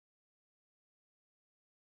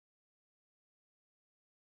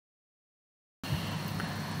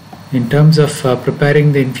In terms of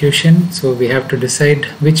preparing the infusion, so we have to decide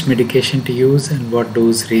which medication to use and what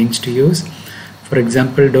dose range to use. For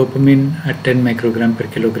example, dopamine at 10 microgram per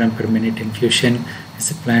kilogram per minute infusion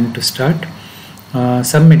is planned to start.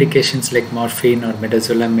 Some medications like morphine or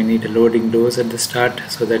midazolam may need a loading dose at the start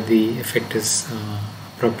so that the effect is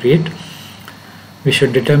appropriate. We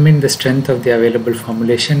should determine the strength of the available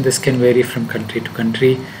formulation. This can vary from country to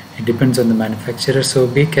country. It depends on the manufacturer, so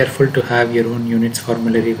be careful to have your own units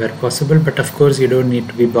formulary where possible, but of course you don't need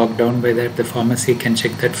to be bogged down by that. The pharmacy can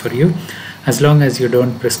check that for you. As long as you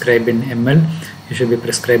don't prescribe in ml, you should be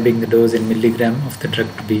prescribing the dose in milligram of the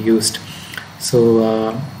drug to be used.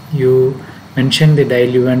 So you mention the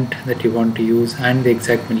diluent that you want to use and the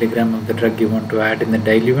exact milligram of the drug you want to add in the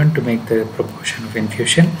diluent to make the proportion of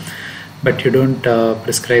infusion, but you don't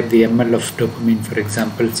prescribe the ml of dopamine, for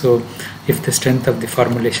example. So if the strength of the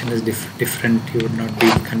formulation is different, you would not be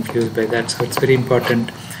confused by that. So it's very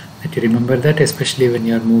important that you remember that, especially when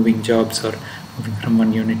you are moving jobs or moving from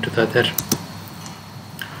one unit to the other.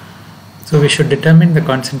 So we should determine the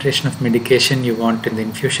concentration of medication you want in the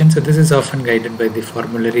infusion. So this is often guided by the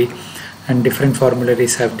formulary, and different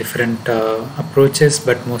formularies have different approaches,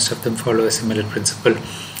 but most of them follow a similar principle.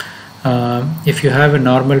 If you have a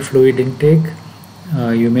normal fluid intake,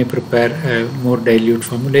 you may prepare a more dilute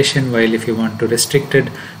formulation, while if you want to restricted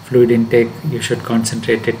fluid intake, you should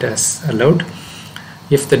concentrate it as allowed.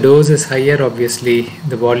 If the dose is higher, obviously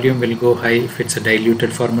the volume will go high if it's a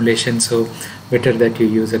diluted formulation, so better that you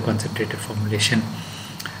use a concentrated formulation.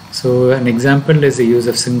 So an example is the use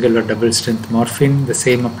of single or double strength morphine. The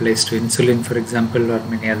same applies to insulin, for example, or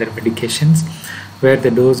many other medications. Where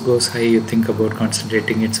the dose goes high, you think about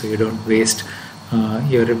concentrating it so you don't waste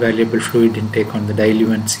your valuable fluid intake on the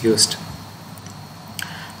diluents used.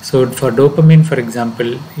 So for dopamine, for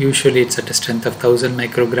example, usually it's at a strength of 1000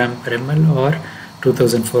 microgram per ml or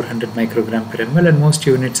 2400 microgram per ml, and most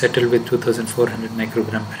units settle with 2400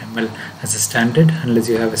 microgram per ml as a standard, unless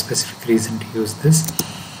you have a specific reason to use this.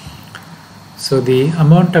 So the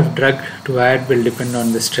amount of drug to add will depend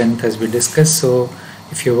on the strength, as we discussed. So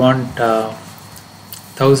if you want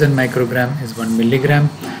 1000 microgram is 1 milligram,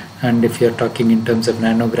 and if you're talking in terms of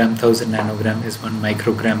nanogram, 1000 nanogram is 1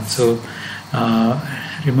 microgram. So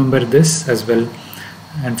remember this as well.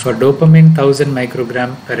 And for dopamine, 1000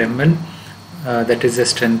 microgram per ml, that is the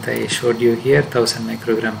strength I showed you here, 1000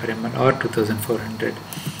 microgram per ml or 2400.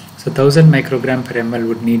 So 1000 microgram per ml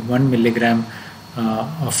would need 1 milligram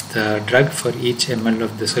of the drug for each ml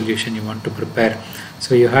of the solution you want to prepare.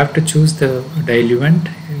 So you have to choose the diluent.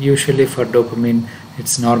 Usually for dopamine,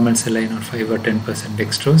 it's normal saline or 5 or 10%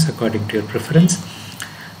 dextrose according to your preference.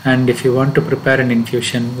 And if you want to prepare an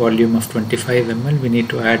infusion volume of 25 ml, we need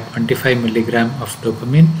to add 25 milligram of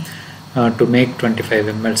dopamine to make 25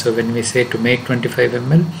 ml. So when we say to make 25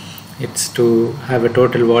 ml, it's to have a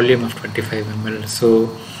total volume of 25 ml. So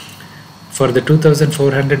for the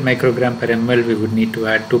 2400 microgram per ml, we would need to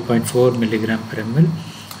add 2.4 milligram per ml,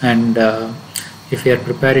 and if we are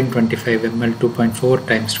preparing 25 ml, 2.4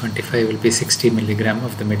 times 25 will be 60 milligram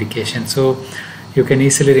of the medication. So you can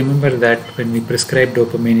easily remember that when we prescribe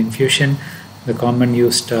dopamine infusion, the common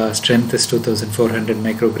used strength is 2400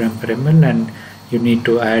 microgram per ml, and you need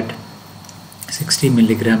to add 60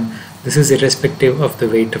 milligram. This is irrespective of the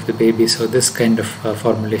weight of the baby, so this kind of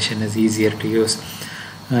formulation is easier to use.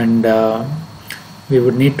 And we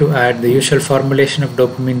would need to add the usual formulation of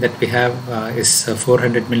dopamine that we have is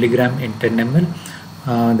 400 milligram in 10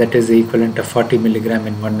 ml. That is the equivalent of 40 milligram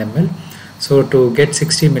in 1 ml. So to get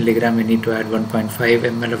 60 milligram, we need to add 1.5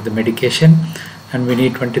 ml of the medication, and we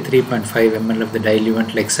need 23.5 ml of the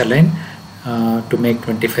diluent like saline to make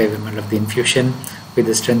 25 ml of the infusion with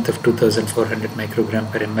a strength of 2400 microgram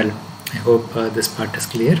per ml. I hope this part is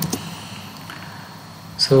clear.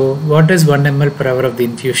 So what is 1 ml per hour of the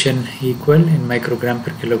infusion equal in microgram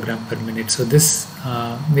per kilogram per minute? So this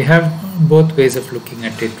we have both ways of looking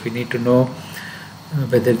at it. We need to know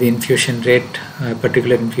whether the infusion rate,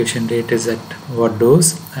 particular infusion rate, is at what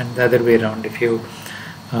dose, and the other way around. If you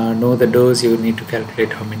know the dose, you need to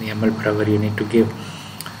calculate how many ml per hour you need to give.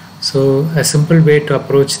 So a simple way to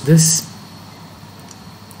approach this,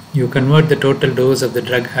 you convert the total dose of the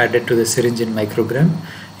drug added to the syringe in microgram.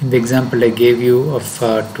 In the example I gave you of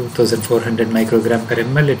 2400 microgram per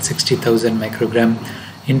ml, it's 60,000 microgram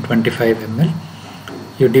in 25 ml.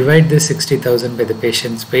 You divide this 60,000 by the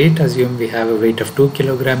patient's weight. Assume we have a weight of 2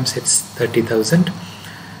 kilograms, it's 30,000.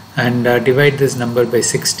 And divide this number by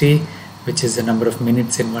 60, which is the number of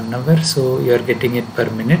minutes in 1 hour. So you are getting it per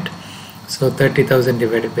minute. So 30,000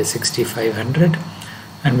 divided by 60, 500.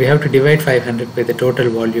 And we have to divide 500 by the total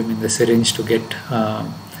volume in the syringe to get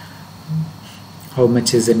how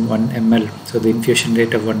much is in 1 ml, so the infusion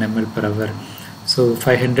rate of 1 ml per hour. So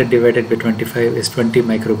 500 divided by 25 is 20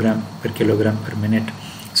 microgram per kilogram per minute.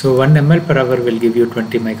 So 1 ml per hour will give you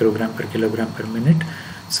 20 microgram per kilogram per minute.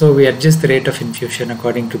 So we adjust the rate of infusion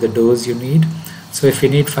according to the dose you need. So if you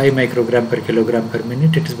need 5 microgram per kilogram per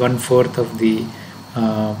minute, it is 1/4 of the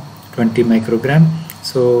 20 microgram.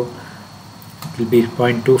 So it will be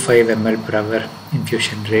 0.25 ml per hour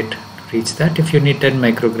infusion rate to reach that. If you need 10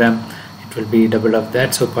 microgram, it will be double of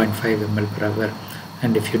that, so 0.5 ml per hour.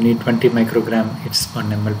 And if you need 20 microgram, it's 1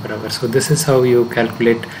 ml per hour. So this is how you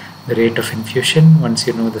calculate the rate of infusion once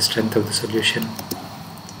you know the strength of the solution.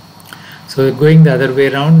 So going the other way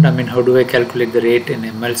around, how do I calculate the rate in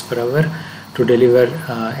mLs per hour to deliver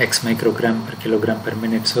X microgram per kilogram per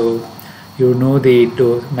minute? So you know the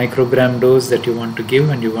microgram dose that you want to give,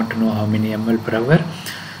 and you want to know how many ml per hour.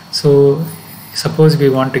 So suppose we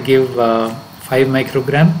want to give 5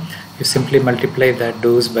 microgram. You simply multiply that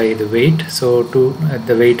dose by the weight. So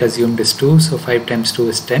the weight assumed is 2, so 5 times 2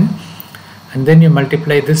 is 10, and then you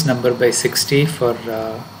multiply this number by 60 for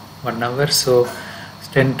 1 hour. So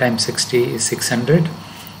 10 times 60 is 600,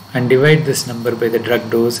 and divide this number by the drug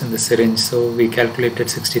dose in the syringe. So we calculated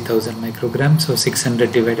 60,000 micrograms, so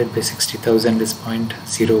 600 divided by 60,000 is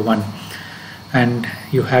 0.01, and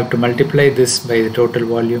you have to multiply this by the total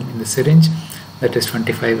volume in the syringe, that is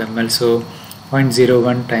 25 ml. So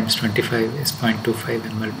 0.01 times 25 is 0.25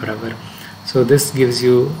 ml per hour. So this gives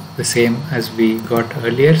you the same as we got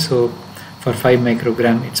earlier. So for 5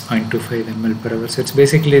 microgram, it's 0.25 ml per hour. So it's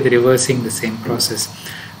basically reversing the same process.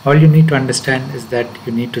 All you need to understand is that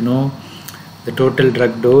you need to know the total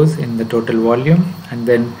drug dose in the total volume, and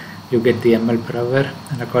then you get the ml per hour,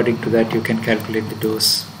 and according to that you can calculate the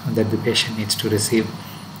dose that the patient needs to receive.